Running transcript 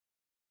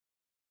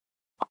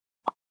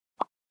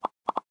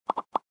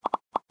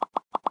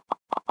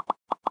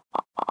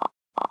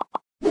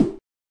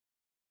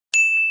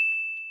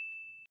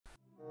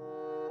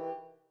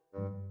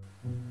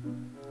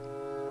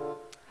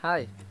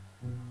Hi.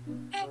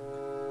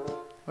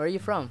 Where are you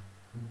from?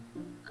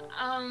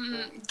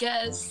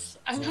 Guess.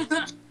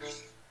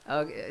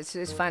 Okay,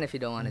 it's fine if you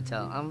don't want to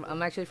tell.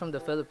 I'm actually from the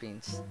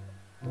Philippines.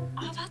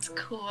 Oh, that's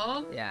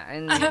cool. Yeah, I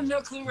and have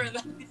no clue where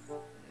that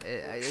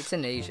is. it's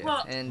in Asia,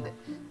 Well, and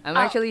I'm oh,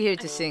 actually here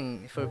to okay.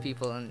 sing for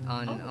people on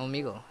Oh,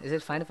 Omegle. Is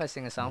it fine if I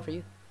sing a song for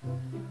you?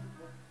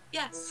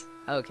 yes.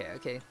 Okay,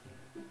 okay.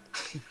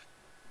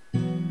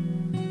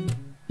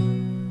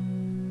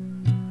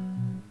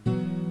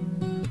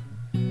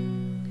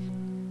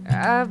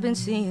 I've been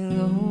seeing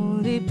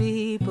lonely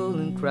people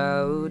in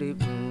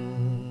crowded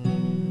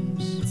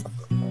rooms,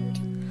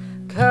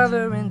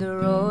 covering the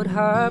road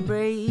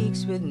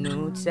heartbreaks with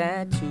no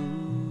tattoos.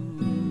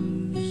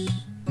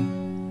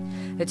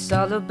 It's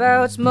all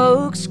about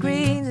smoke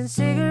screens and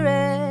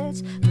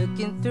cigarettes,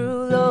 looking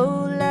through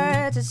low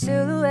lights and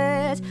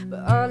silhouettes, but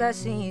all I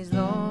see is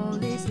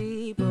lonely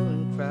people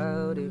in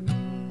crowded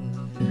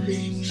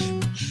rooms.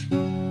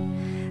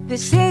 The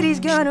city's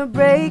gonna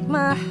break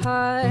my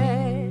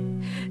heart.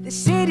 The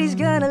city's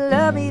gonna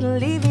love me and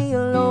leave me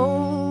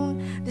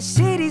alone. The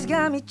city's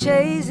got me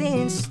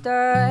chasing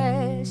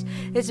stars.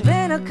 It's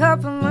been a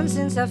couple months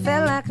since I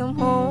felt like I'm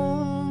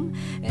home.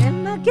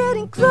 Am I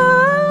getting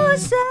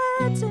closer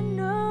to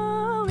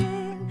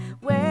knowing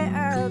where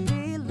I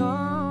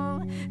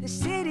belong? The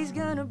city's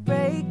gonna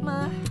break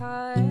my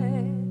heart.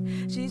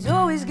 She's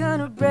always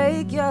gonna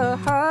break your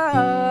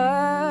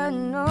heart.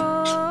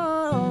 No.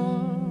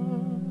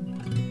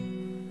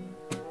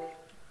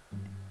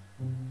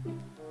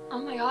 Oh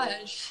my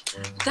gosh.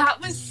 That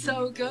was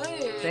so good.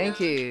 Thank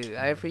you.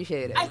 I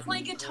appreciate it. I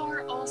play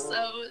guitar also,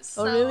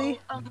 Oh, really? so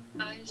oh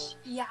my gosh.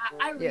 Yeah,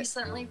 I Yeah.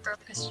 recently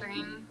broke a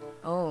string.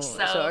 Oh,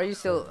 so So, are you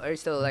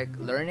still like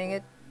learning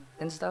it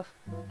and stuff?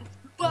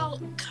 well,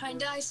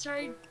 kinda. I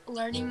started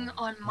learning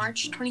on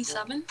March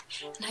 27th,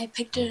 and I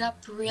picked it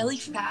up really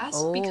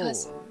fast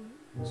because Oh,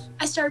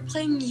 I started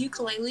playing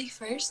ukulele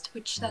first,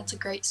 which that's a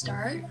great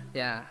start.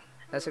 yeah.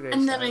 That's a great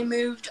And then I start.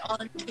 moved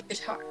on to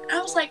guitar. And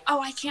I was like, oh,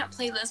 I can't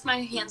play this.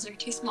 My hands are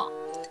too small.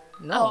 Oh,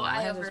 No, my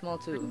I hands are over. small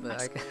too, but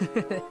I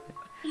can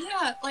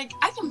Yeah, like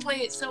I can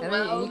play it so I mean,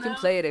 well you can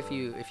now. play it if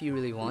you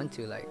really want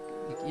to. Like,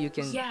 you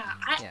can. Yeah,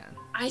 I Yeah.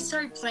 I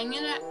started playing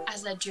it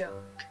as a joke.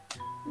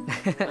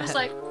 I was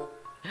like,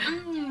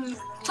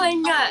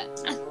 playing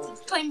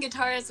playing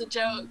guitar as a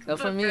joke. Well,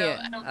 for But me,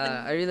 bro, I don't think.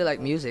 I really like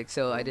music,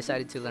 so I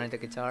decided to learn the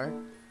guitar,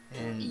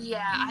 and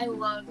Yeah, I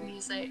love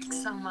music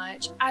so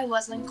much. I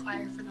was in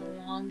choir for the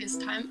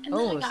longest time, and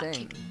then I oh, got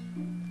same. kicked.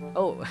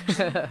 Oh,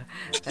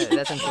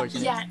 that's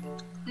unfortunate. Yeah,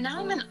 now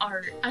I'm in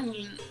art. I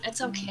mean,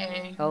 it's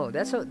okay. Oh,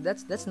 that's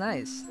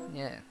nice.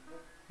 Yeah.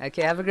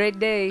 Okay, have a great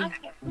day.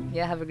 Okay,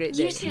 Yeah, have a great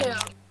you day. too.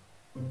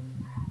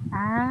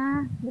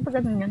 Di ba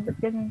ganun yun? Ba't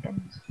ganun ka?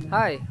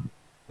 Hi.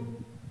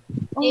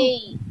 Oh,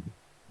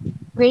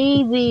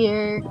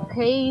 crazier, Uh,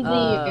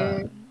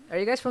 crazier. are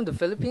you guys from the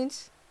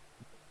Philippines?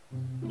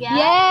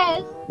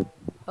 Yes!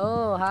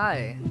 Oh,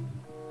 hi.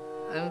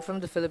 I'm from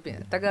the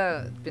Philippines.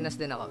 Taga Pinas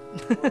din ako.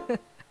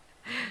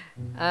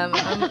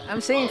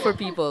 I'm singing for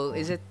people.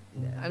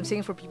 I'm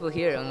singing for people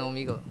here on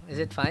Omegle. Is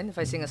it fine if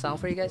I sing a song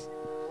for you guys?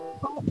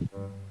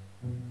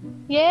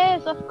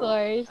 Yes, of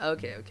course.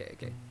 Okay, okay,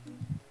 okay.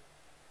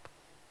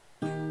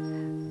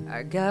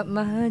 I got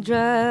my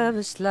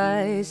driver's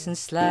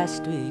license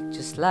last week,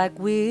 just like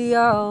we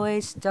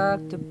always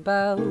talked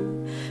about.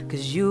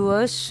 'Cause you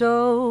were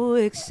so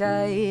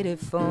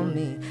excited for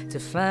me to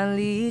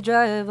finally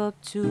drive up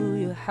to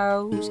your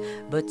house.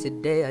 But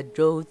today I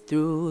drove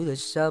through the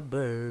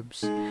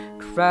suburbs,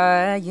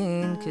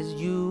 crying 'cause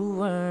you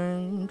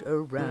weren't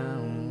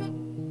around.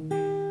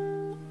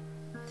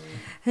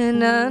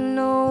 And I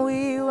know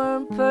we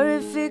weren't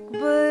perfect,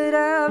 but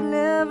I've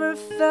never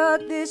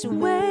felt this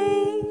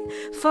way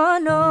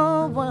for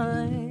no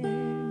one.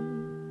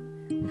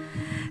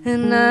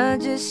 And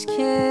I just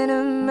can't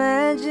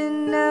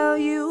imagine how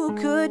you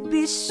could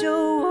be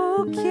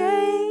so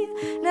okay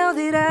now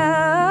that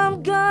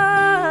I'm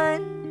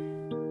gone.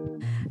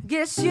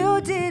 Guess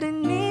you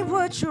didn't mean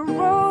what you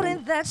wrote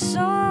in that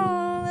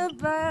song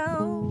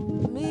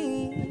about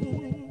me.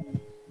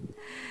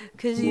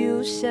 'Cause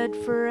you said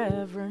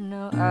forever,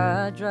 now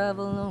I drive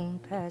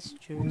alone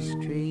past your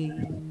street.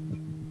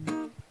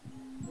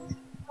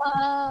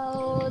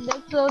 Wow,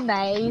 that's so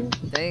nice.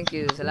 Thank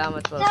you.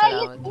 Salamat po, Ayos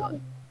salamat po.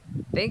 yun.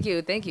 Thank you,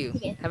 thank you.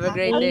 Sige. Have a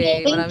great Okay,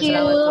 day. thank Maraming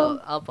salamat po. you.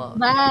 Opo.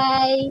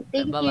 Bye.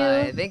 Thank Bye-bye.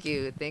 you. Thank you,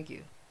 thank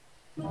you.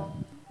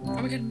 Oh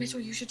my god,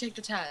 Mitchell, you should take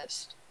the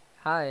test.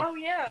 Hi. Oh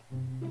yeah.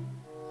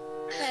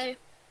 Hey.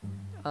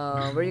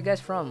 Where you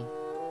guys from?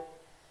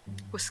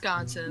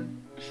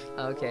 Wisconsin.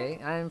 Okay,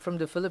 I'm from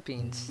the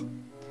Philippines.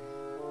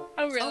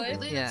 Oh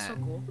really? Yeah. That's so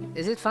cool.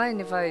 Is it fine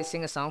if I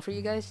sing a song for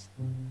you guys?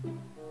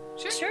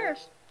 Sure.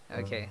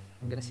 Okay,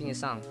 I'm gonna sing a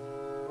song.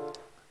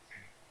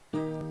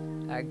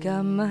 I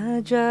got my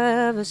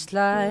driver's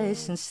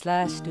license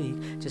last week,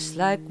 just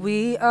like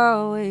we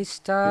always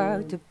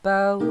talked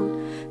about.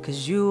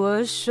 Cause you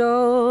were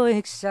so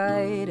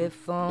excited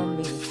for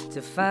me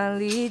to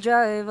finally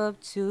drive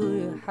up to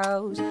your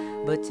house.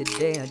 But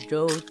today I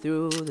drove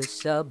through the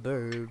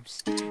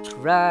suburbs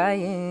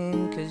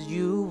crying cause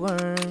you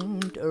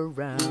weren't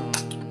around.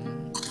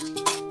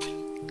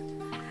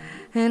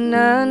 And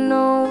I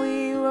know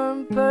we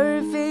weren't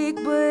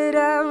perfect, but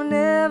I've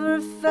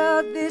never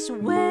felt this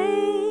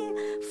way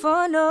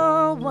for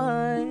no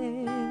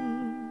one.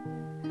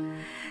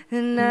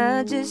 And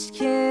I just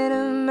can't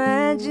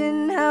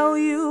imagine how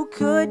you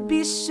could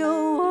be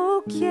so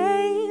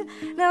okay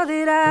now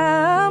that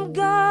I'm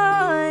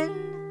gone.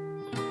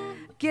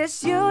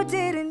 Guess you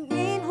didn't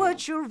mean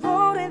what you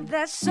wrote in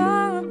that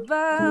song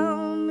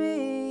about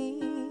me.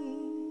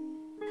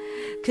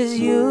 Cause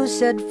you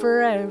said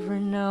forever,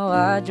 now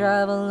I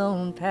drive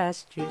alone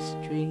past your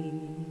street.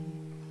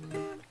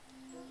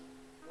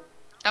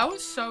 That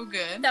was so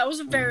good. That was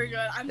very good.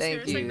 I'm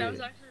Thank serious. you. That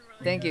was actually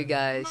really Thank good. you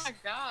guys. Oh my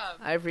god.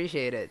 I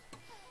appreciate it.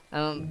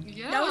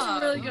 Yeah, That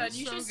was really that good. was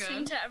You so should sing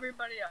good. to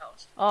everybody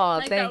else. Oh,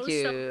 Like, that thank was so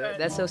you. good.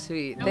 That's so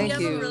sweet. You Thank You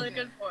have a you. really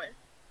good voice.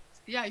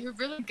 Yeah, you're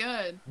really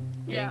good.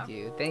 Yeah. Thank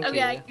you. Thank Okay,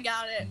 you. I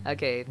got it.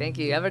 Okay, thank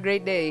you. Have a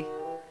great day.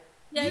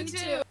 Yeah, You you too.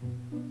 too.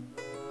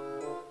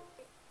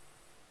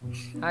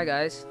 Hi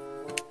guys.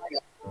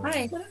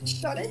 Hi. Where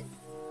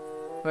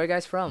are you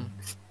guys from?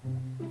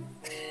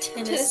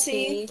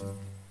 Tennessee.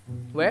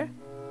 Where?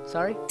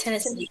 Sorry?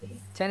 Tennessee.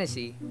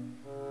 Tennessee.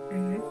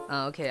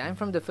 Oh, okay. I'm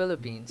from the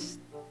Philippines.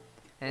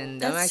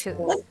 And I'm That's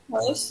actually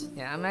close.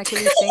 I'm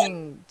actually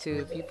singing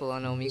to people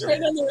on Omegle.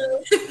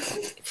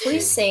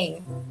 Please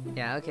sing.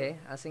 Yeah, okay.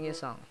 I'll sing you a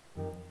song.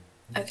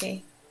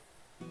 Okay.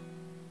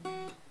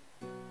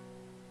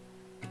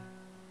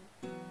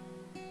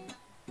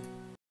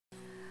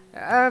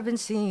 I've been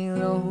seeing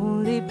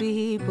lonely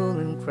people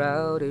in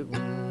crowded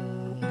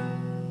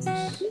rooms,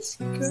 That's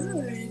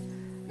good.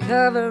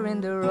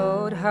 covering the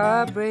road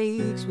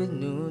heartbreaks with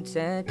new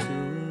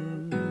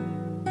tattoos.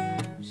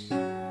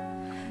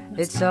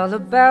 It's all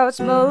about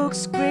smoke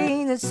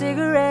screens and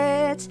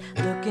cigarettes,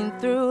 looking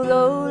through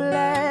low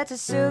lights and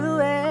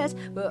silhouettes,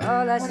 but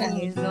all I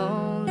see is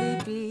lonely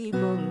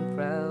people in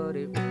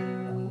crowded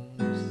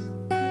rooms.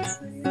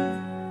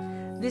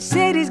 This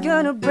city's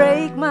gonna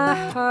break my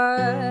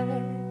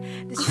heart.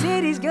 The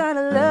city's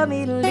gonna love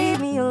me to leave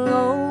me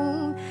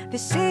alone. The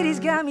city's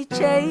got me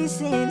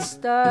chasing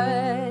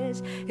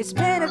stars. It's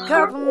been a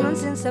couple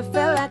months since I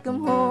felt like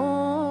I'm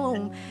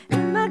home.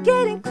 Am I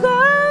getting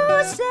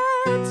closer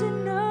to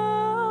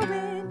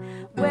knowing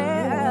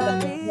where I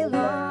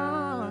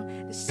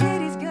belong? The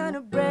city's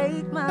gonna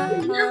break my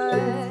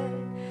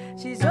heart.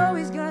 She's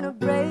always gonna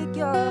break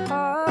your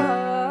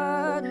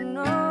heart.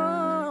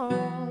 No.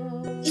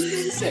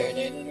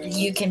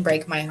 You can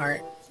break my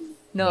heart.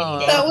 No.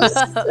 That was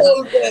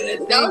so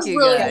good. That Thank was you,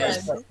 really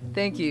guys. good.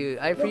 Thank you.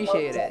 I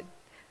appreciate it.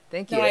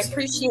 Thank you. No, I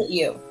appreciate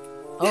you.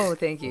 Oh,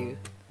 thank you.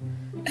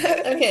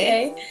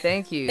 Okay.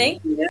 Thank you.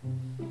 Thank you.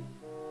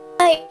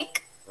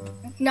 Like,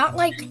 not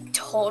like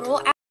total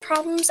ass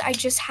problems. I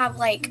just have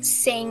like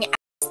saying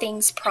ass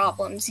things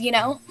problems, you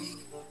know?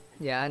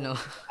 Yeah, I know.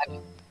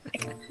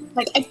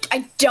 Like,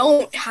 I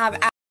don't have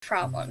ass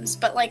problems,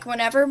 but like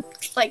whenever,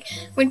 like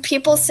when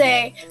people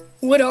say,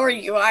 "What are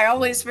you?" I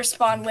always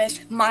respond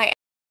with my ass.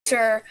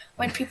 Or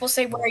when people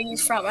say, "Where are you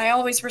from?" I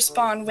always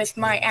respond with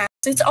my ass.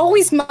 It's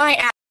always my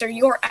ass or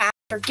your ass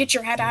or get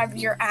your head out of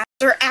your ass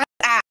or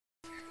ass.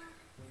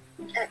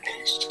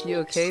 You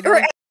okay Or though?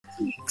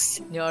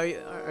 ass. Yeah,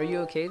 are you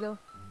okay though?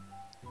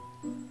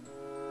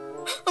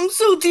 I'm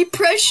so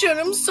depression.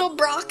 I'm so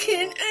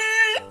broken.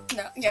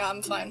 No, yeah,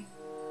 I'm fine.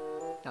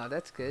 Oh,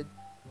 that's good.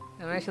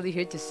 I'm actually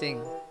here to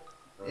sing.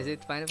 Is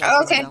it fine if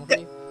I sing a song for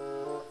you?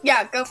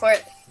 Yeah, go for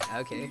it.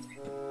 Okay.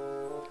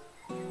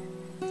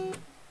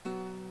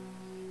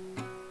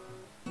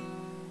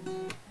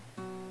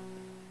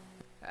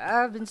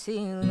 I've been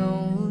seeing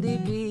lonely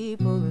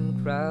people in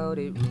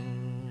crowded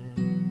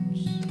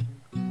rooms,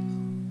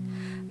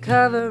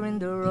 covering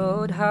the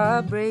road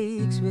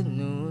heartbreaks with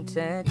new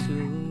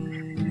tattoos.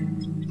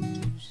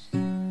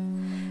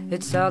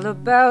 It's all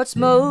about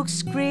smoke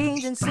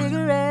screens and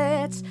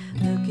cigarettes,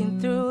 looking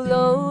through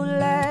low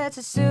lights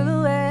and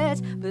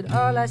silhouettes, but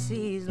all I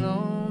see is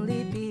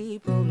lonely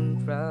people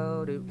in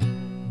crowded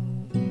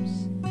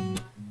rooms.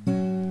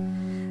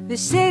 The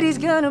city's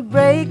gonna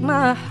break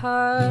my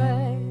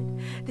heart.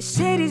 The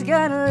city's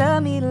gonna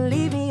love me to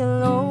leave me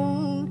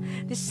alone.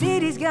 The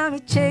city's got me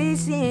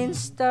chasing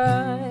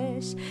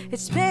stars.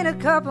 It's been a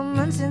couple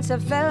months since I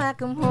felt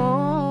like I'm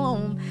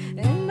home.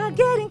 Am I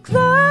getting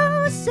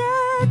closer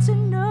to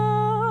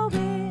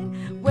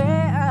knowing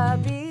where I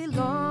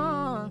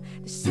belong?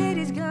 The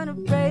city's gonna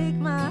break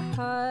my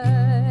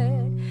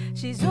heart.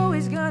 She's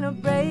always gonna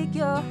break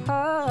your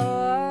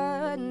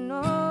heart. No.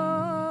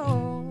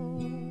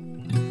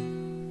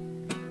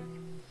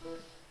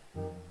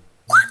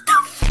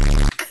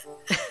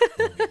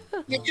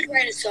 You should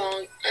write a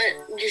song.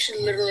 You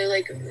should literally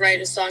like write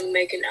a song,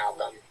 make an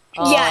album.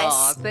 Oh,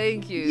 Yes.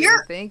 thank you.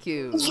 You're- Thank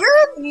you.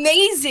 You're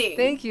amazing.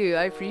 Thank you.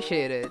 I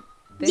appreciate it.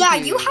 Thank yeah,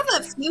 you. you have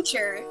a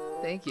future.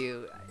 Thank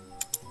you.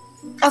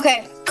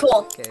 Okay,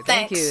 cool. Okay,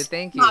 thank Thanks. you.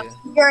 Thank Wow,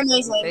 you. You're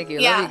amazing. Thank you.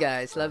 Yeah. Love you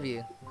guys. Love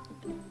you.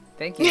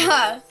 Thank you.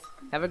 Yeah.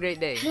 Have a great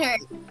day.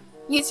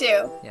 You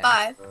too. Yeah.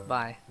 Bye.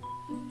 Bye.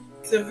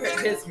 To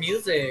his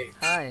music.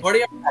 Hi. What are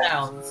your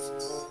pronouns?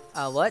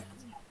 What?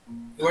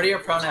 What are your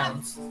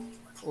pronouns?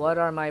 What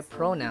are my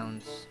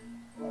pronouns?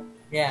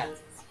 Yeah.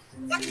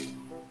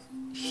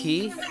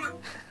 He?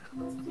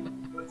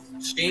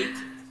 She?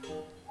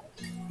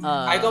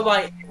 I go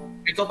by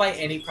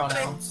any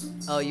pronouns.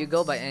 Oh, you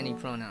go by any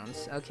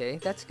pronouns. Okay,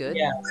 that's good.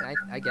 Yeah.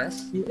 I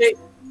guess.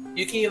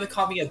 You can even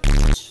call me a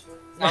bitch.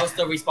 I was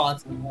still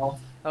responsible.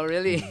 Oh,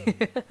 really?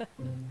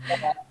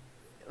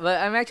 But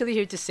I'm actually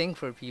here to sing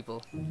for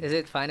people. Is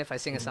it fine if I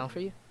sing a song for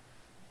you?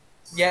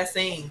 Yeah,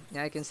 sing.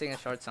 Yeah, I can sing a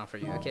short song for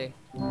you, okay?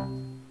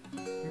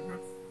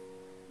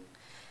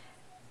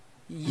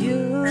 You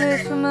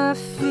lift my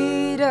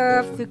feet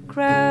off the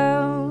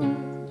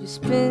ground. You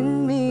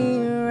spin me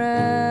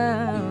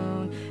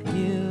around.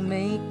 You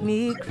make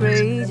me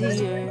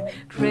crazier,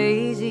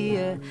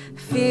 crazier.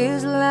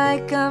 Feels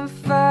like I'm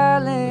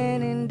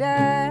falling and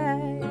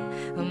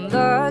I'm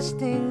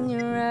lost in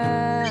your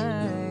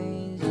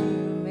eyes.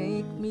 You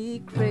make me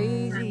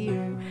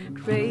crazier,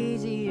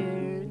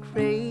 crazier,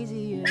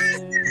 crazier.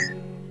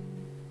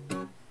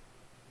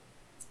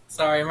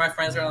 Sorry, my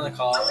friends are on the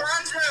call.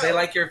 They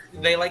like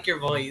your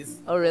voice.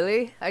 Oh,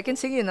 really? I can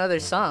sing you another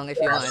song if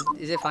you want.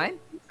 Is it fine?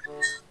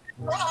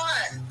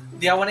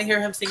 Do y'all want to hear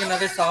him sing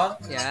another song?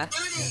 Yeah.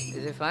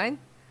 Is it fine?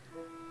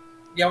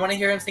 Y'all want to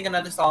hear him sing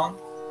another song?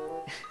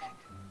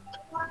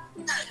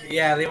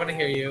 Yeah, they want to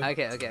hear you.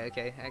 Okay.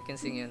 I can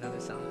sing you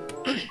another song.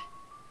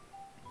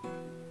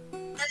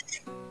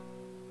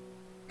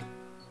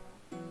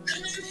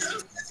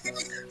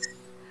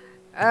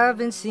 I've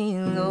been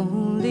seeing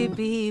lonely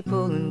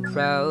people in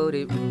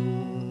crowded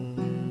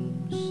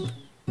rooms,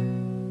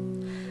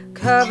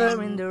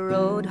 covering the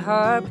road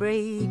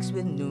heartbreaks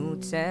with new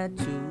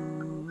tattoos.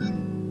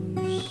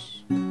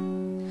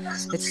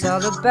 It's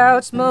all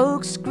about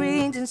smoke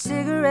screens and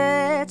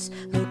cigarettes,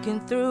 looking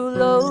through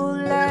low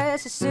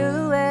lights and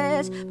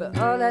silhouettes, but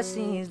all I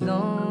see is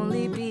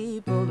lonely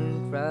people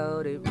in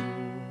crowded rooms.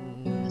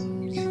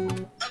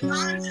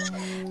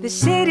 The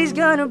city's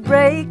gonna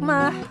break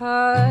my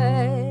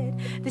heart.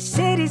 The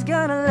city's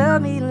gonna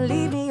love me and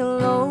leave me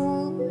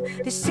alone.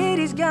 The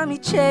city's got me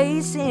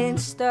chasing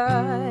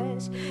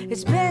stars.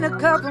 It's been a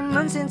couple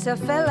months since I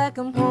felt like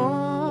I'm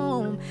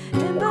home,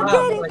 and I'm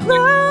getting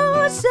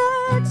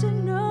closer to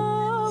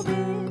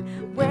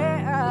knowing where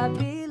I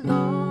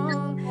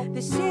belong.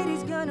 The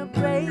city's gonna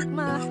break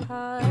my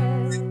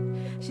heart.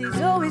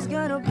 She's always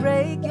gonna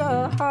break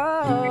your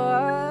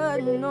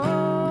heart. No.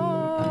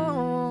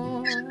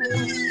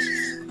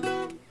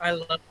 I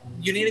love.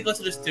 You need to go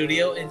to the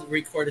studio and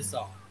record a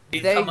song.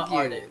 Thank Become an you.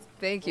 artist.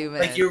 Thank you,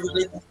 man. Like you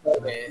really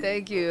deserve it.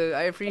 Thank you.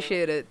 I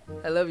appreciate it.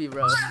 I love you,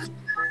 bro. You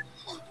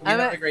I'm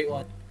have a- a great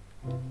one.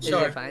 Is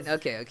Sure. it fine?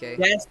 Okay.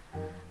 Yes.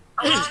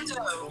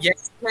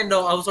 Yes,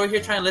 Kendall. I was over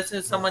here trying to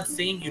listen to someone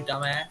sing, you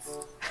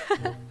dumbass.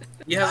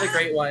 You have a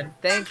great one.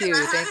 Thank you.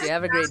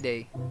 Have a great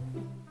day.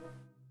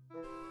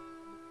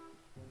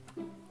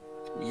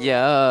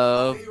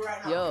 Yo.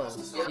 Yo,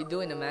 you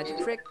doing a magic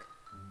trick?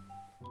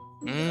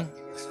 Mm?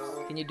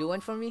 Can you do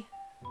one for me?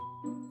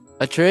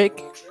 A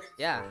trick?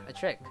 Yeah, a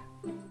trick.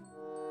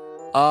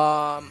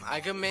 I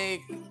can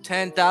make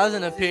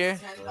 10,000 appear.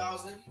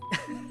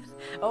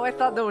 Oh, I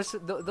thought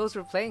those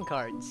were playing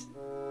cards.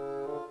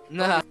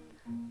 Nah.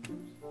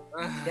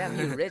 Damn,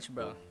 you rich,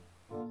 bro.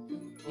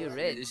 You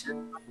rich.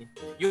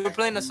 You were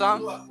playing a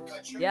song?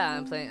 Yeah,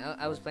 I'm playing.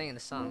 I was playing the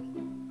song.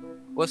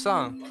 What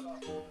song?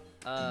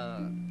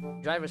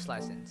 Driver's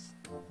license.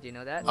 Do you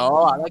know that?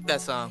 Oh, I like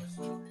that song.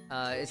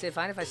 Is it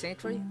fine if I sing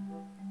it for you?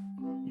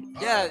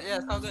 Yeah,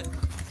 it's all good.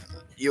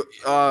 You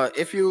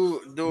if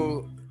you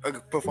do a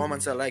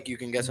performance I like, you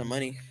can get some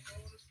money.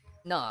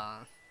 No,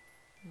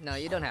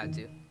 you don't have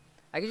to.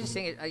 I can just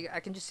sing it. I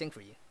can just sing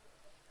for you.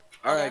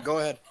 All right, go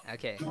ahead.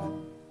 Okay.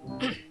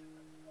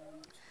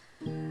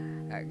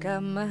 I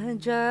got my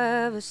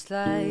driver's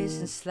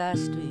license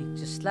last week,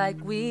 just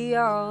like we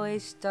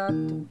always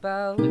talked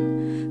about.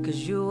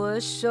 Cause you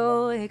were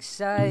so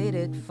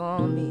excited for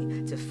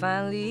me to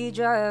finally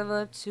drive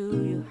up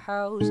to your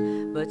house.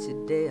 But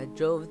today I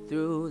drove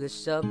through the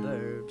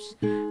suburbs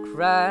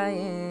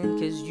crying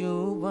cause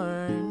you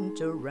weren't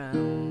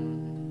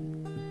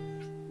around.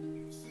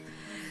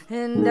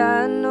 And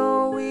I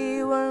know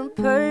we weren't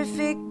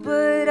perfect,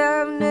 but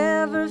I've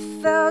never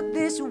felt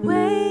this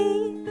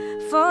way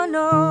for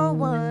no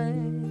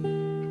one.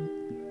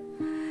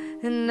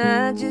 And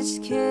I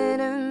just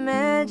can't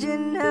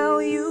imagine how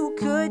you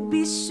could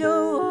be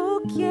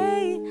so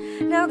okay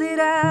now that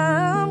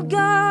I'm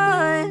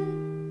gone.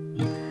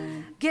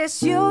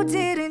 Guess you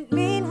didn't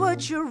mean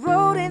what you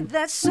wrote in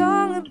that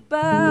song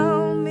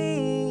about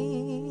me.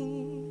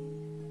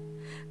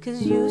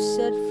 Cause you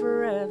said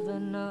forever,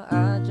 now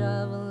I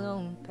drive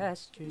alone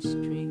past your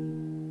street.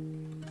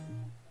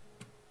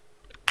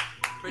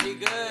 Pretty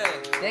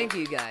good. Thank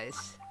you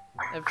guys.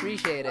 I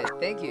appreciate it.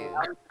 Thank you.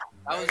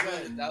 That was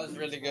good. That was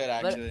really good,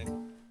 actually.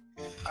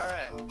 All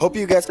right. Hope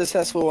you get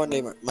successful one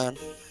day, man.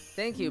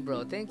 Thank you,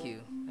 bro. Thank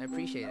you. I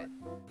appreciate it.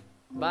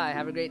 Bye.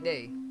 Have a great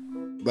day.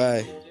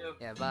 Bye.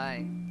 Yeah,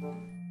 bye.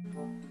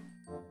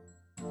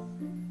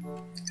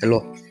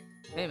 Hello.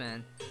 Hey,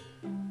 man.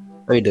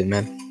 How you doing,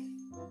 man?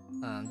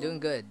 I'm doing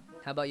good.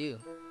 How about you?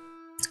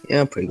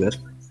 Yeah, I'm pretty good.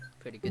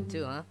 Pretty good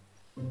too, huh?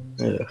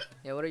 Yeah.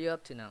 Yeah, what are you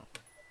up to now?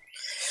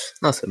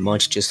 Nothing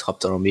much. Just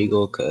hopped on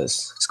Omegle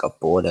because it's got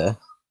bored there.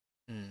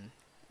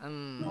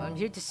 I'm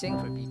here to sing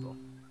for people.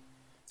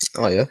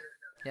 Oh yeah.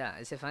 Yeah,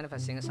 is it fine if I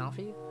sing a song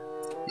for you?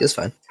 It's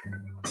fine.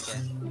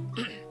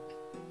 Okay.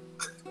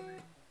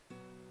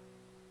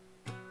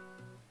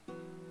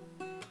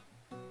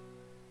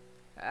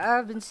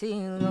 I've been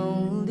seeing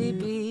lonely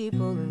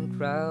people in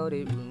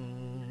crowded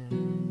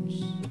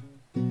rooms,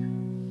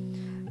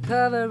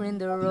 covering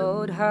the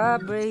road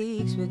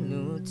heartbreaks with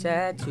new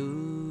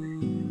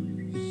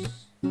tattoos.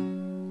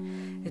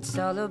 It's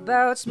all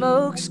about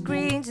smoke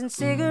screens and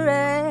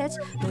cigarettes,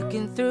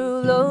 looking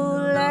through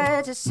low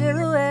lights of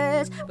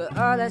silhouettes, but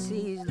all I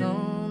see is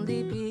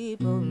lonely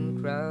people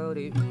in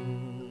crowded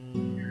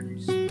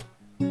rooms.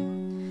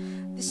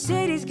 The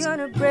city's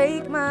gonna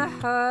break my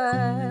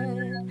heart.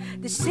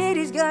 The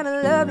city's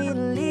gonna love me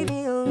and leave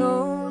me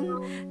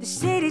alone. The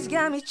city's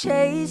got me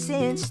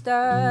chasing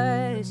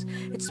stars.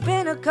 It's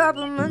been a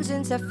couple months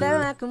since I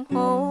felt like I'm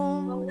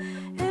home.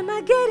 Am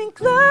I getting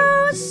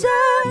closer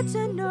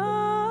to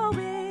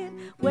knowing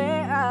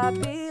where I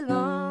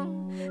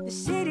belong? The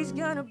city's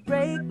gonna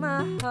break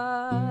my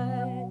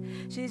heart.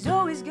 She's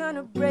always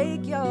gonna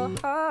break your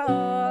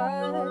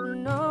heart.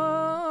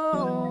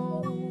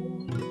 No.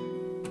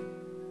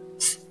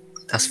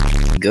 That's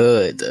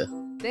good.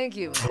 Thank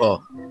you, man.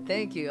 Bro,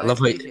 Thank you. I love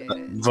how appreciate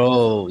it.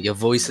 bro, your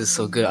voice is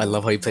so good. I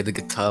love how you play the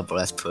guitar, bro.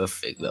 That's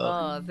perfect, though.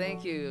 Oh,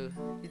 thank you.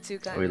 You're too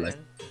kind, Really? man.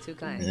 Too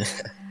kind.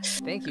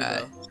 Thank you,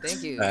 bro.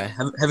 Thank you. Alright,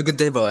 have a good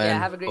day, bro. Yeah,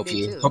 and have a great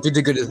day too. Hope you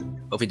do good.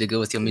 Hope you do good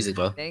with your music,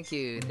 bro. Thank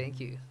you. Thank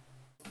you.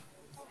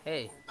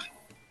 Hey.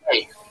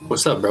 Hey,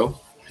 what's up, bro?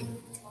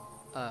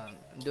 I'm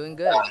doing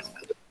good.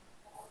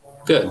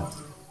 Good.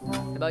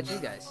 How about you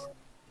guys?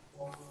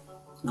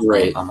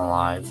 Great. I'm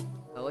alive.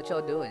 What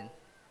y'all doing?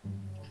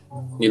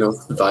 You know,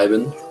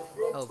 vibing.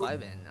 Oh,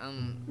 vibing.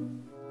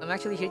 I'm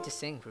actually here to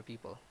sing for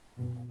people.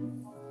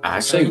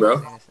 Actually, bro.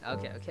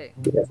 Okay, okay.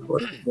 Yeah, of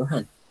course. Go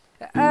ahead.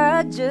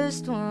 I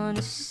just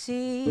wanna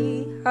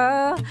see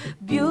how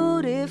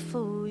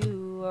beautiful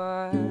you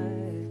are.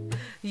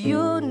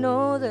 You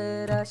know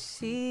that I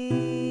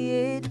see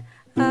it.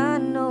 I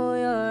know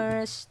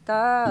you're a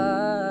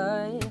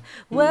star.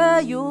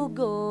 Where you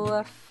go,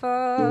 I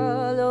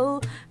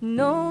follow,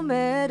 no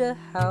matter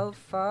how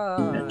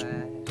far.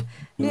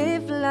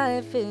 If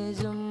life is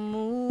a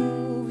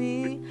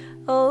movie,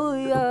 oh,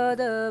 you're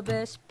the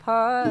best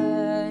part.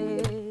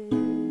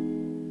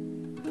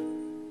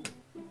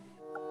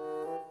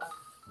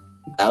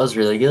 That was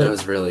really good. That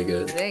was really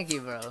good. Thank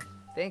you, bro.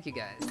 Thank you,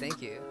 guys.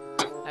 Thank you.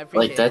 I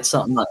appreciate Like that's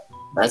something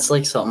that's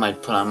like something I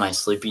put on my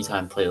sleepy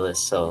time playlist.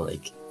 So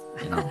like,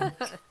 you know.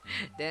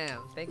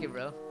 Damn. Thank you,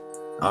 bro.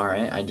 All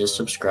right, I just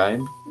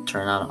subscribed.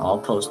 Turn on all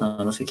post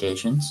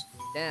notifications.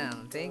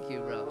 Damn. Thank you,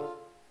 bro.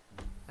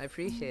 I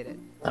appreciate it.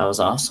 That was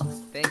awesome.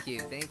 Thank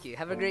you. Thank you.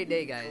 Have a great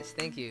day, guys.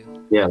 Thank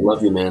you. Yeah,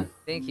 love you, man.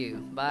 Thank you.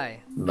 Bye.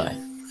 Bye.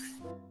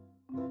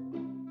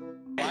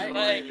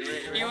 Like,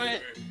 you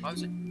went.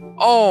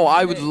 Oh,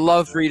 I would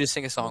love for you to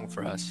sing a song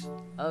for us.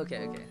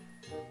 Okay, okay.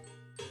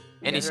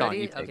 Any guys song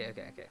ready? you pick. Okay,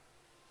 okay, okay.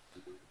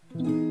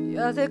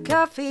 You're the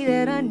coffee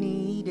that I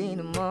need in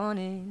the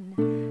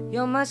morning.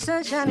 You're my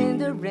sunshine in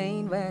the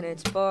rain when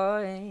it's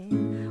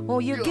pouring. Oh,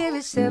 you give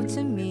yourself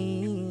to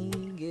me,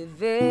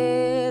 give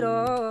it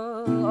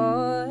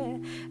all.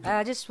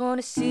 I just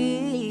wanna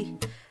see,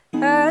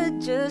 I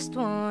just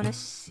wanna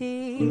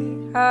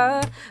see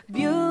how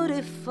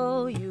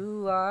beautiful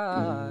you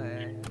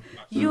are.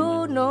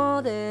 You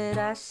know that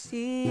I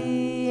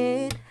see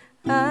it.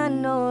 I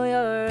know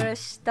you're a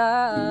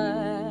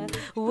star.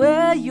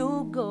 Where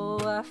you go,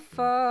 I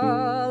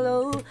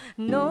follow,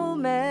 no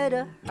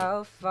matter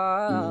how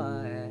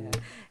far.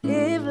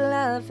 If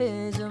life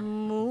is a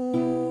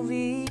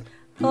movie,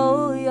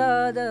 oh,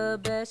 you're the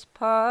best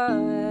part.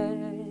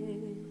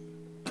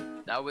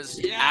 That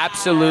was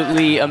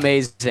absolutely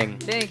amazing.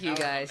 Thank you,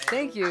 guys.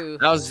 Thank you.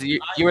 That was you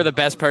were the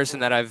best person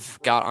that I've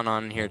got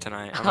on here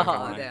tonight. I'm not gonna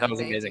lie. Damn, That was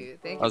thank amazing. you.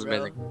 Thank That was you, bro.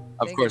 amazing.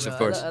 Of Thank course, you, of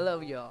bro. course. I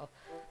love y'all.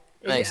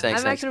 Thanks, I'm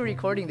thanks. actually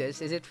recording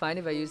this. Is it fine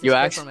if I use this You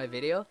clip act- for my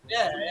video?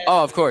 Yeah.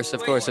 Oh, of course,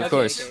 of course, of Okay,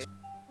 course. okay.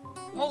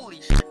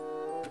 Holy shit.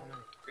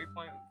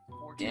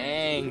 3.14.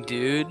 Dang,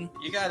 dude.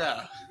 You got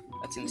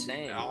That's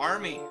insane. an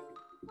army.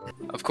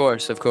 Of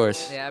course, of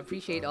course. Yeah, I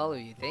appreciate all of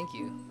you. Thank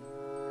you.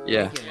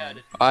 Yeah. Thank you, man.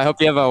 I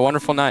hope you have a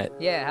wonderful night.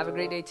 Yeah, have a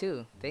great day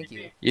too. Thank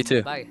you. You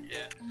too. Bye.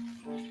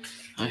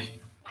 Hi.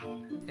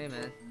 Hey,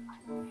 man.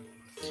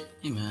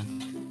 Hey man.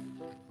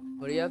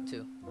 What are you up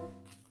to?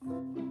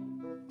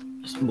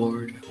 Just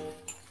bored.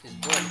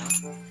 Just bored,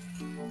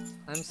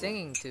 huh? I'm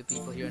singing to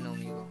people here in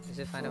Omegle. Is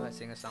it fine if I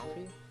sing a song for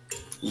you?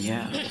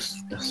 Yeah,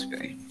 that's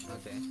great.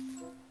 Okay.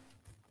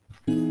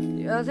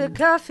 You're the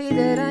coffee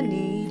that I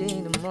need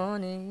in the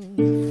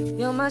morning.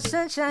 You're my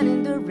sunshine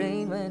in the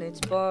rain when it's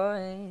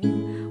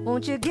pouring.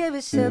 Won't you give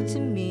yourself to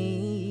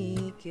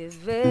me?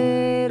 Give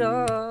it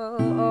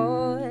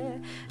all.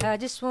 I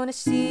just wanna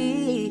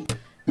see.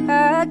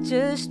 I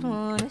just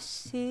wanna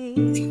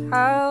see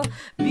how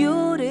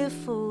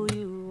beautiful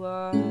you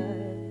are.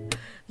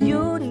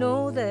 You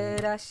know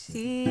that I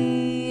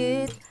see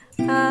it.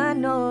 I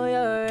know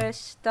you're a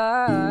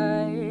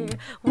star.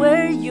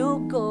 Where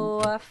you go,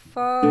 I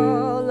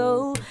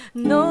follow,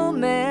 no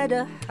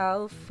matter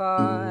how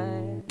far.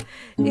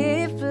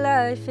 If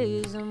life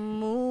is a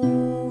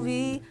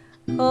movie,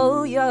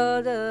 oh,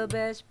 you're the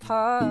best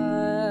part.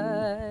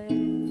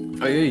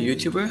 Are you a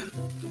YouTuber?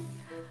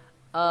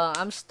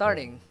 I'm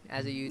starting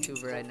as a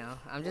YouTuber right now.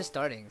 I'm just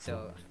starting,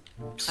 so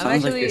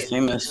Sounds like you're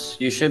famous.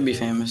 You should be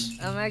famous.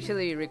 I'm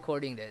actually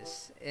recording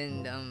this,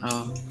 and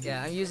Oh.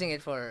 yeah, I'm using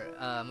it for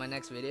my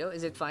next video.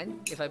 Is it fine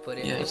if I put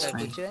it? Yeah, if it's I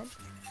fine. put you in?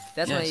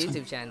 That's Yeah, my it's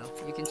YouTube channel.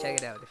 You can check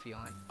it out if you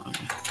want.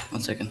 Okay.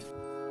 1 second.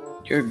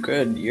 You're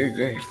good. You're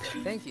great.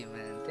 Thank you,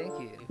 man. Thank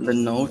you. The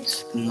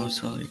notes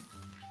are like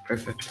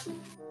perfect.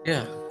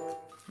 Yeah.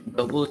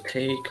 Double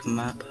take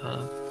map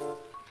hub.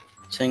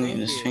 Singing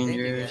to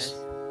strangers.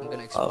 I'm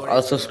gonna export I'll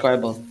it.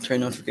 subscribe. I'll turn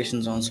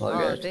notifications on so I Oh,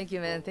 get. thank you,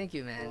 man. Thank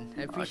you, man.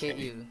 I appreciate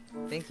you.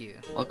 Thank you.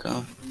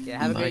 Welcome. Yeah,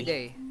 have a Bye. great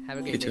day. Have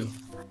a great You day. too.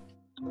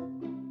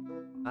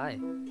 Hi.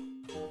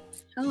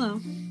 Hello.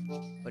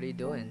 What are you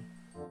doing?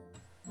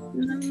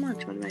 Not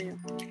much. What about you?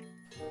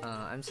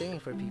 I'm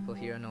singing for people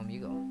here on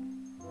Omegle.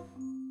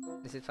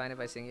 Is it fine if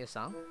I sing you a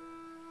song?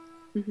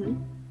 Mm-hmm.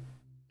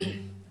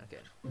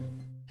 Okay.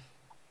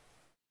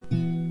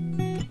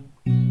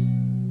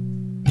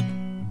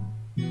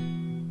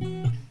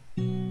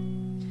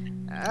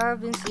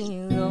 I've been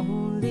seeing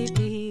lonely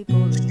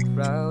people in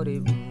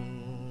crowded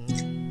rooms,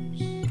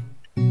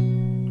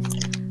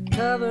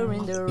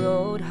 covering the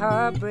road,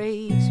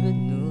 heartbreaks with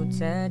new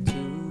tattoos.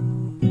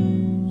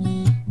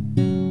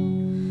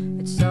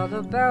 It's all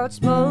about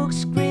smoke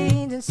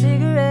screens and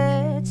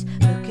cigarettes,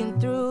 looking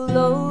through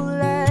low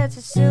lights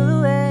and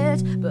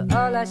silhouettes, but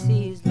all I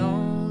see is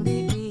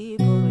lonely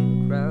people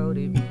in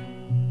crowded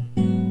rooms.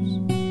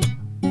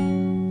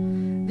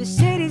 The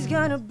city's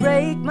gonna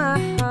break my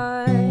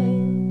heart.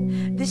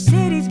 The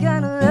city's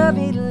gonna love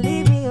me to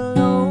leave me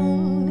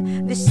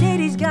alone. The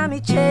city's got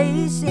me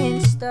chasing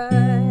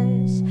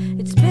stars.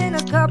 It's been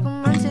a couple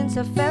months since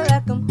I felt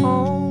like I'm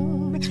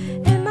home.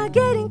 Am I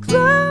getting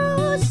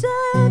closer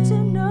to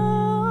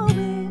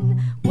knowing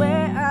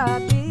where I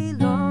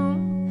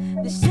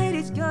belong? The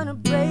city's gonna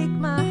break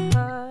my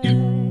heart.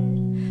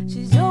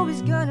 She's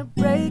always gonna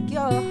break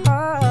your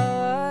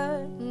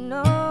heart.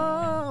 No.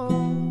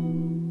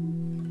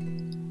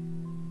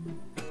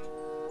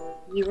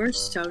 You are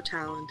so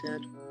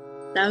talented.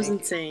 That was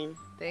insane.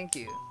 Thank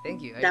you.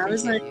 Thank you. I That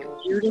was like appreciate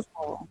you.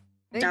 beautiful.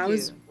 Thank That you.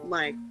 was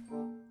like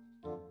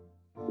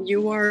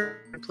you are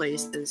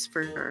places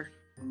for her.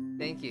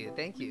 Thank you.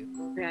 Thank you.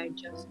 Yeah, I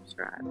just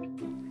subscribed.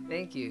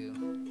 Thank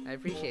you. I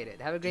appreciate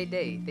it. Have a great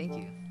day. Thank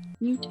you.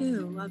 You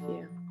too. Love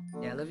you.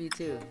 Yeah, I love you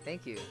too.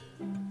 Thank you.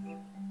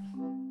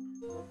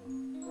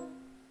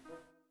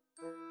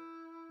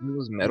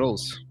 Those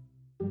medals.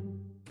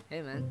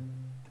 Hey, man.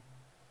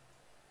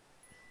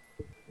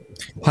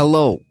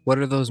 Hello. What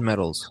are those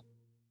medals?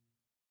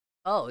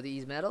 Oh,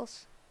 these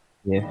medals?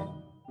 Yeah.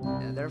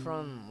 Yeah, they're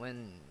from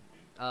when.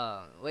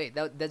 Wait,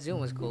 that Zoom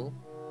was cool.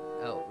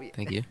 Oh, wait.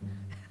 Thank you.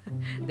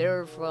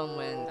 They're from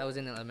when I was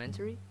in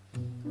elementary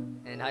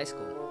and high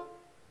school.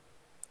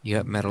 You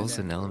got medals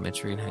in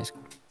elementary and high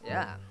school.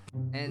 Yeah,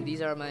 and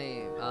these are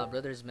my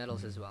brother's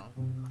medals as well.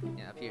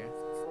 Yeah, up here.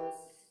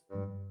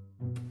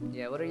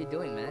 Yeah, what are you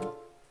doing, man?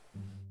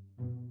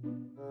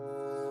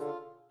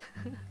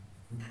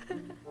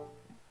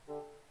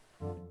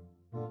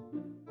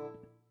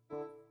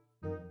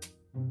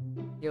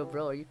 Yo,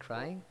 bro, are you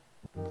crying?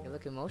 You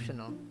look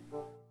emotional.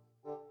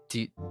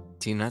 Do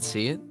you not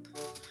see it?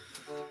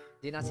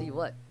 Do you not see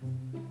what?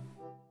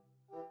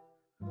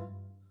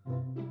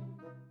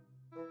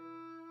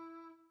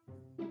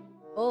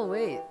 Oh,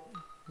 wait.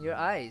 Your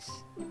eyes.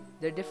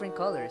 They're different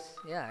colors.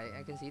 Yeah,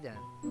 I can see them.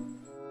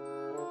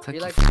 Like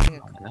You like you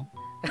seeing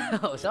f-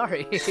 Oh,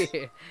 sorry.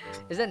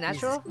 Is that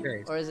natural?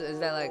 Christ. Or is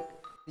that like...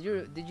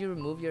 Did you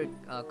remove your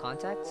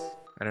contacts?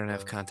 I don't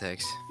have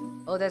contacts.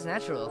 Oh, that's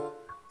natural.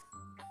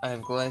 I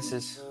have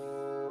glasses.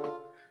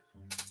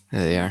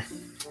 There they are.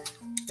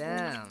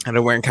 Damn. I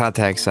don't wear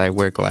contacts. I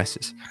wear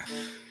glasses.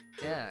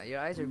 Yeah, your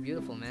eyes are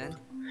beautiful, man.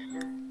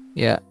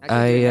 Yeah,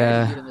 Actually, your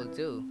hair is beautiful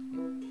too.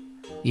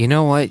 You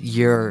know what?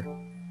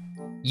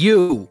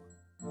 You.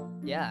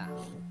 Yeah.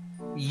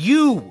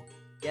 You.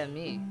 Yeah,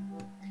 me.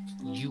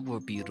 You were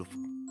beautiful.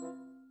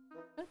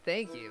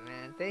 Thank you,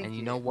 man. Thank And you.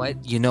 you know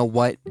what? You know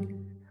what?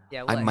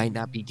 Yeah, I what? might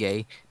not be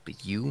gay,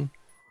 but you,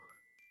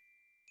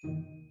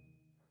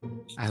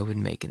 I would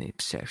make an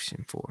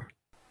exception for.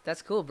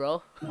 That's cool,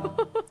 bro.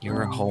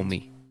 You're a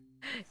homie.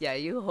 Yeah,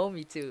 you hold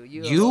me too.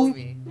 You You? hold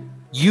me.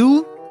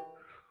 You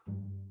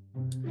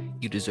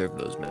deserve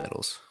those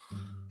medals.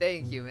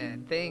 Thank you,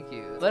 man. Thank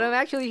you. But I'm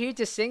actually here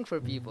to sing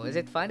for people. Is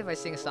it fine if I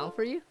sing a song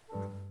for you?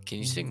 Can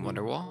you sing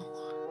Wonderwall?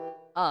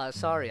 Ah,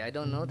 sorry, I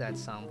don't know that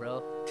song,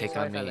 bro. Take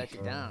Sorry on if I me. let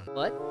you down.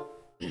 What?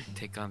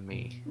 Take on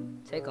me.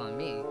 Take on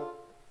me.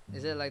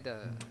 Is it like the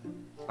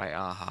By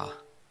Aha.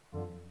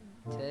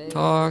 take?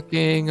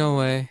 Talking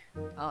away.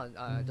 Oh,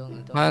 I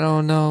don't. I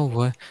don't know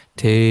what.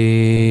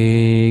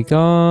 Take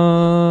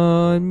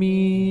on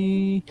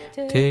me.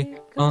 Take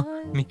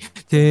on me.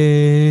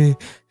 Take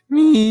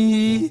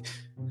me.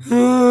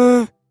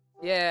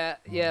 Yeah,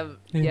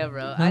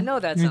 bro. I know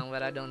that song,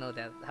 but I don't know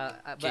that.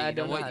 But I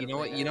don't know how to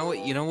play that. You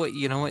know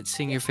what?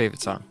 Sing your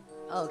favorite song.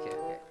 Oh, okay.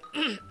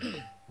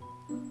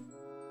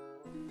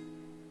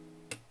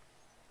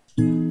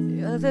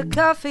 You're the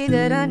coffee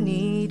that I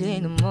need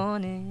in the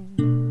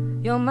morning.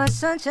 You're my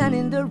sunshine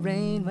in the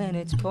rain when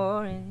it's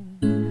pouring.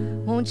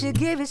 Won't you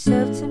give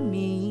yourself to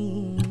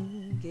me?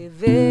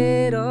 Give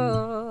it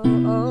all.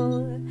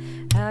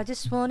 I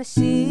just wanna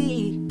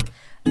see.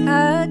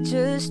 I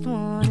just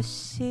wanna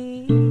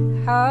see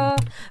how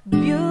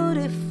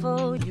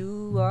beautiful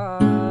you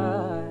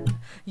are.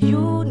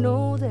 You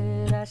know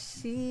that I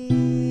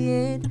see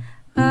it.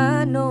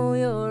 I know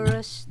you're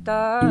a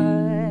star.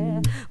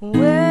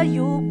 Where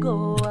you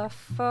go, I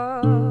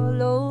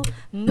follow,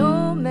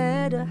 no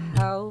matter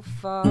how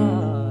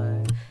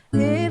far.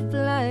 If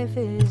life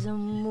is a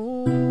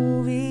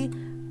movie,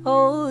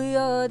 oh,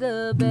 you're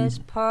the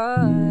best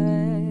part.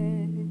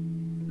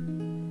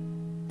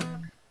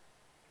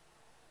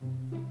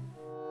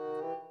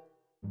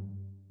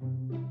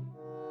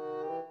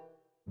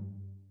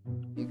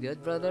 You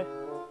good, brother?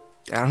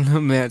 I don't know,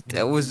 man.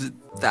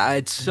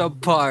 That's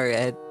subpar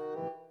at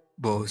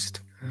most.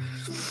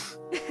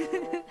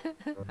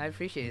 I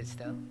appreciate it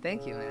still.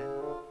 Thank you, man.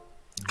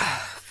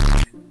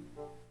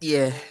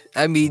 Yeah,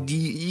 I mean,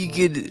 you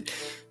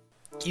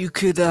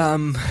could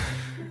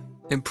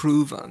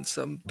improve on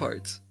some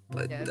parts,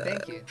 but Yeah,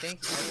 thank you. I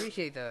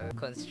appreciate the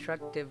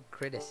constructive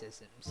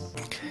criticisms.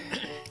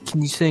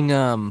 Can you sing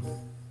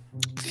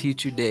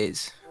 "Future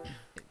Days"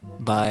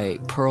 by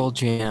Pearl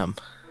Jam?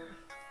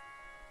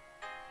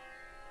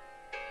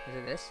 Is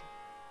it this?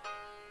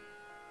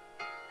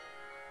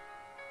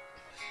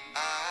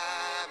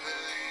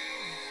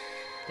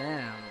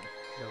 Damn,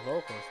 the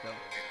vocals though.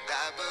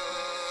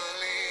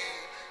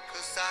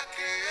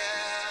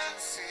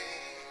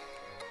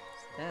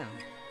 Damn.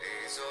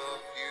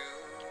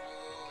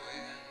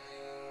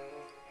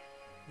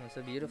 That's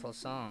a beautiful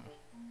song.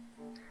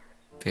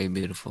 Very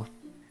beautiful.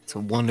 It's a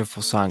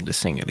wonderful song to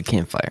sing at a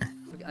campfire.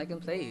 I can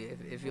play you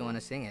if you want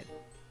to sing it.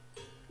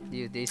 Do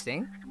you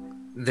sing?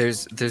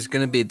 There's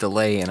gonna be a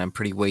delay, and I'm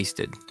pretty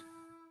wasted.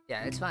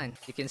 Yeah, it's fine.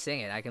 You can sing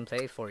it. I can play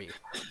it for you.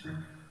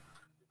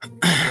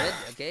 Good?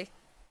 Okay?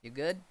 You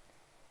good?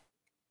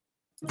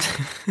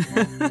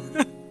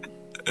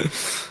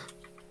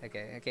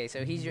 Okay,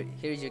 so here's your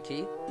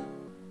key.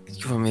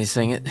 You want me to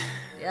sing it?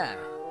 Yeah.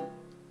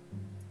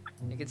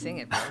 You can sing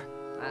it, bro.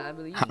 I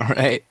believe you.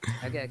 Alright.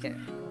 Okay.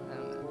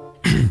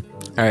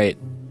 Alright.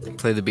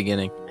 Play the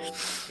beginning.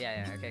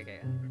 Yeah,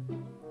 okay.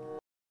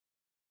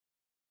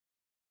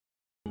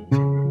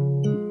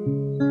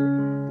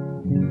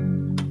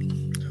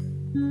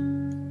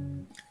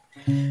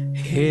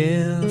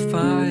 If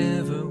I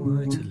ever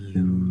were to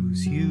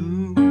lose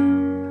you,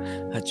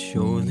 I'd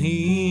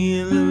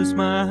surely lose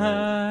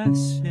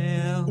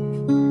myself.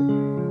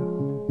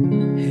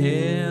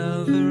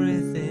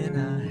 Everything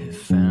I have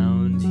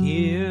found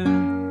here,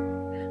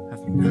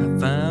 I've not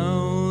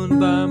found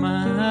by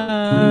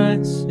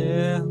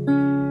myself.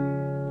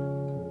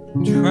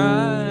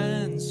 Try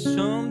and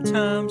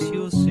sometimes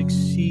you'll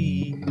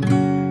succeed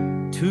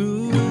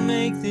to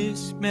make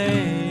this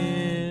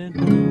man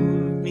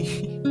move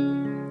me.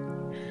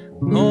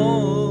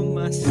 All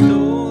my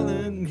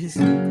stolen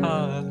missing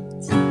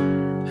parts,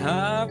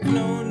 I've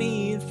no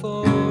need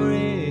for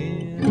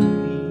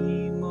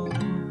anymore.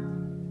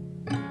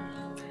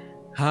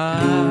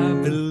 I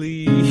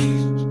believe,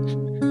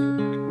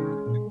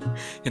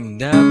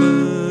 and I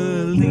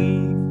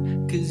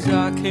believe, 'cause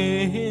I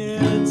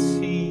can't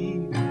see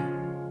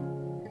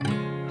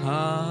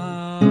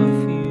our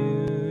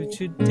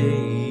future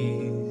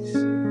days,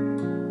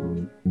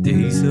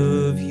 days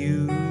of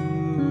you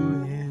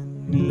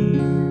and me.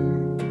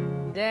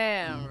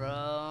 Damn,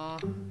 bro.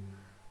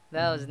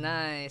 That was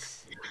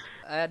nice.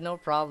 I had no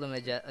problem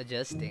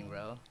adjusting,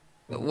 bro.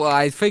 Well,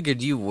 I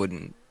figured you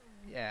wouldn't.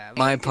 Yeah. I mean,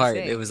 My you can part,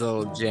 sing. it was a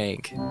little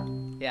jank.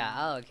 Yeah,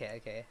 oh,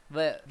 okay.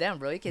 But damn,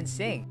 bro, you can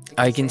sing.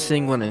 I can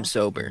sing when I'm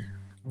sober.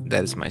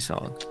 That is my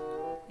song.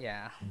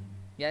 Yeah,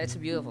 it's a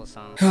beautiful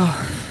song.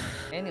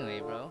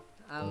 Anyway, bro,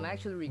 I'm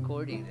actually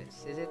recording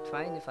this. Is it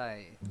fine if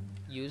I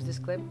use this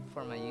clip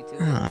for my YouTube?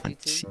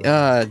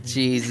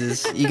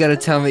 Jesus! You gotta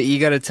tell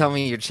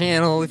me your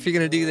channel if you're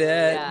gonna do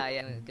that.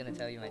 Yeah, gonna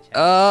tell you my channel.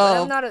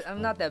 Oh, But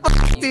I'm not that big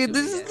of a YouTuber. dude,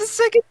 this is yet. the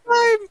second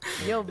time.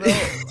 Yo, bro,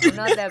 I'm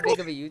not that big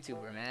of a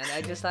YouTuber, man.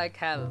 I just like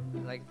have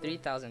like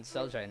 3,000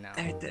 subs right now.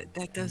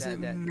 That doesn't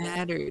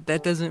matter.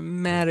 That doesn't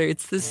matter.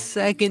 It's the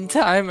second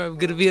time I'm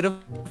gonna be in a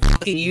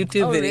fucking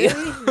YouTube video.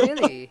 Really?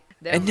 Really?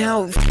 And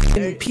now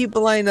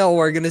people I know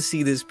are gonna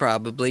see this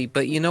probably.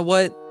 But you know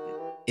what?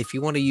 If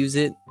you want to use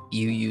it,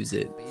 you use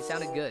it. But you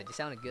sounded good. You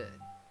sounded good.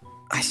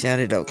 I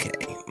sounded okay.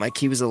 My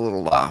key was a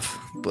little off,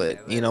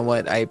 but you know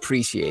what? I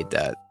appreciate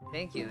that.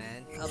 Thank you,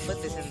 man. I'll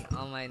put this in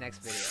on my next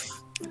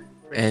video.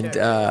 And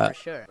for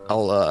sure.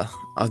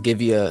 I'll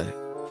give you a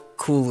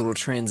cool little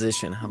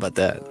transition. How about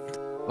that?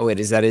 Oh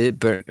wait, is that it?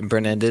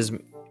 Bernadez?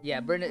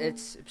 Yeah,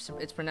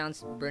 it's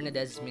pronounced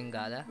Bernadez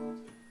Mingala.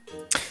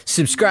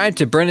 Subscribe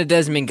to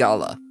Bernadez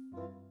Mingala.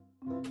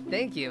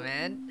 Thank you,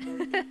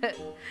 man.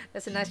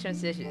 That's a nice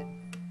transition.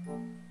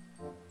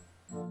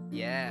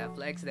 Yeah,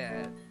 flex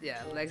that.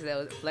 Yeah, flex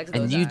those.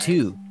 And you eyes.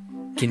 too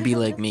can be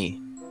like me.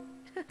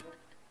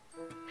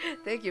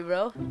 Thank you,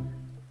 bro.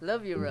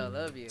 Love you, bro.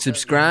 Love you.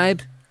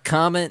 Subscribe,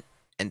 comment,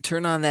 and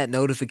turn on that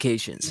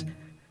notifications.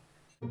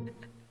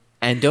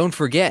 And don't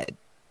forget,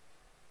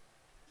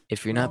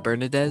 if you're not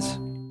Bernadez,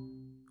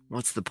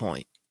 what's the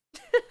point?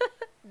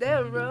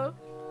 Damn, bro.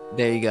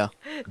 There you go.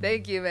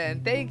 Thank you,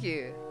 man. Thank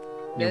you.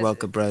 You're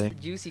welcome, brother.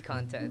 Juicy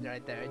content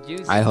right there.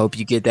 Juicy. I hope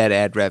you get that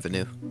ad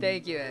revenue.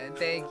 Thank you, man.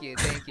 Thank you.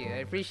 Thank you. I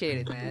appreciate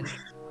it, man.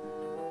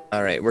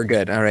 All right, we're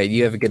good. All right,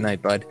 you have a good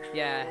night, bud.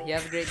 Yeah, you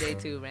have a great day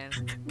too, man.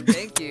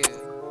 Thank you.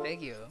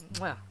 Thank you.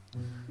 Mwah.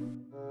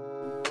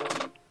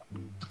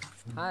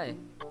 Hi.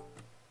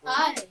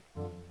 Hi.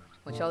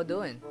 What y'all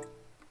doing?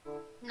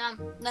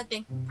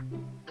 Nothing.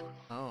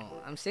 Oh,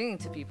 I'm singing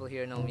to people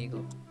here in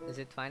Omegle. Is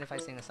it fine if I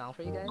sing a song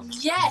for you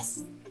guys?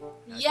 Yes.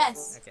 Okay.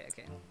 Yes.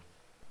 Okay.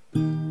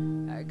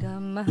 I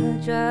got my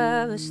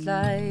driver's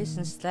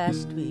license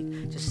last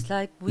week, just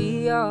like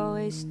we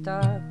always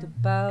talked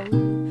about.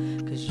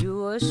 Cause you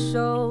were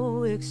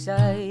so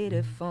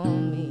excited for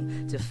me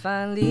to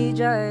finally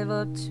drive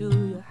up to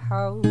your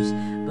house.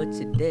 But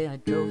today I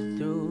drove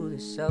through the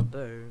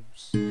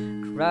suburbs,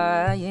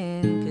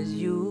 crying cause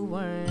you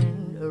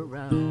weren't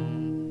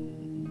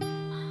around.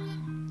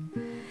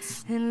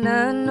 And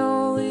I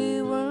know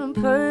we weren't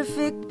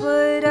perfect,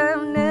 but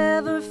I've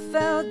never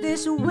felt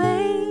this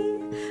way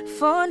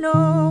for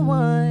no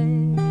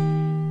one.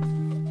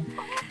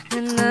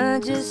 And I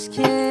just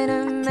can't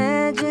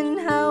imagine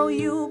how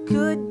you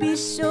could be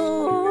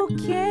so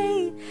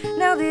okay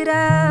now that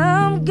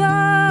I'm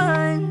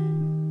gone.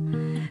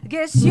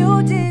 Guess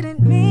you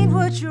didn't mean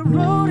what you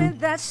wrote in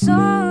that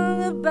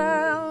song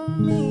about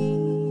me.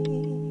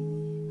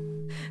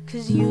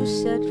 Cause you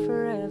said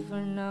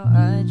forever, now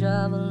I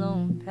drive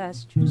alone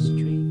past your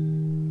street.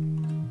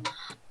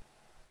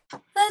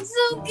 That's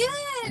so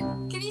good.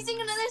 Can you sing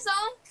another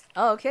song?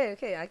 Oh,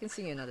 okay, I can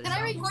sing you another Can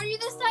song. I record you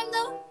this time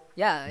though?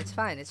 Yeah, it's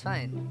fine, it's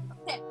fine.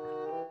 Okay.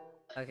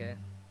 Okay.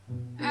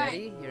 You Alright.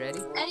 ready? You ready?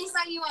 Any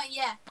song you want,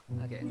 yeah.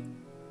 Okay.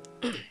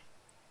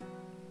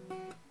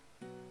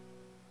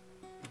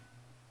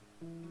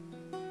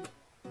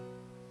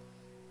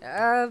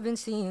 I've been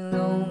seeing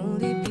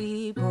lonely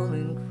people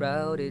in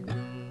crowded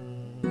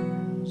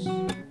rooms,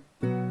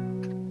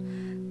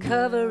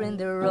 covering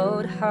their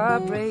old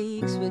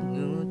heartbreaks with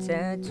new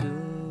tattoos.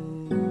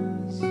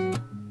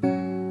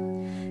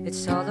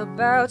 It's all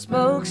about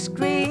smoke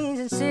screens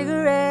and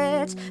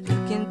cigarettes,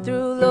 looking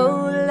through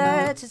low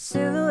lights at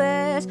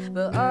silhouettes,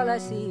 but all I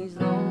see is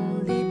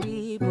lonely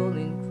people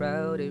in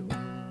crowded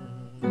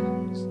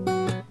rooms.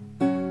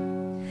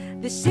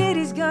 The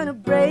city's gonna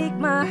break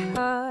my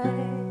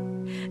heart.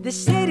 The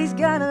city's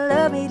gonna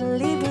love me to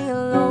leave me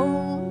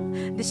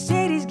alone. The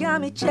city's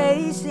got me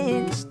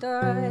chasing the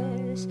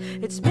stars.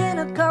 It's been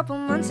a couple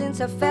months since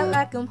I felt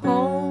like I'm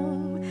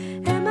home.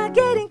 Am I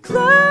getting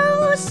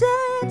closer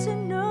to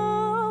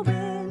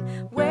knowing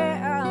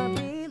where I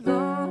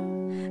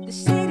belong? The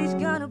city's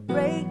gonna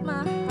break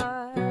my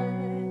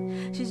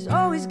heart. She's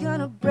always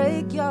gonna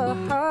break your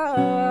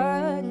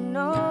heart.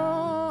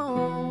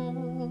 No.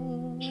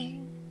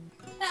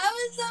 That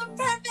was so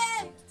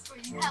perfect.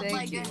 You have Thank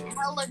like you. a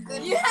hella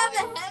good. You have a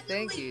heavenly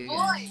Thank you.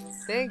 voice.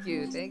 Thank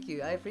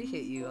you. I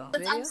appreciate you.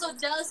 I'm so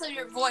jealous of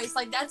your voice.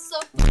 Like that's so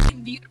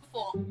fucking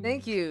beautiful.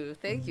 Thank you.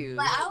 Like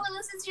I would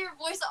listen to your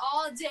voice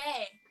all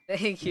day.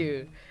 Thank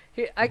you.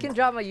 Here, I can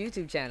drop my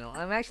YouTube channel.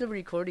 I'm actually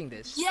recording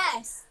this.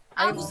 Yes.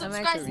 I will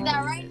subscribe to actually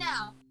that recording right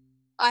now.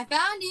 I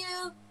found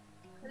you.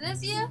 Is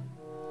this you?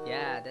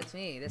 Yeah, that's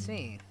me.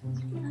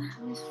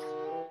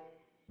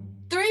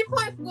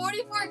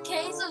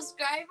 3.44K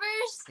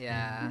subscribers.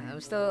 Yeah, I'm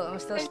still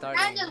starting.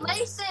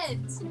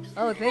 Congratulations.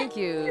 Oh, thank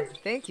you.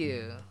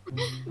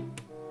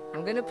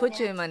 I'm gonna put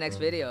you in my next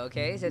video,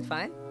 okay? Is that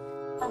fine?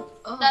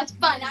 That's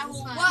fine. I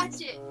will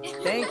watch it.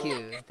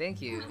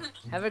 Thank you.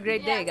 Have a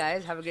great day,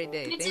 guys. Have a great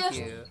day. You Thank too.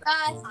 you.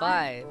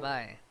 Bye.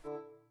 Bye.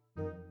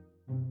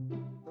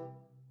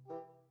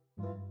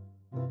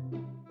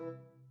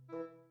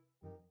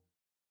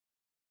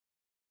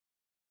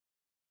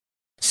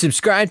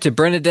 Subscribe to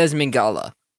Bernadez Mingala.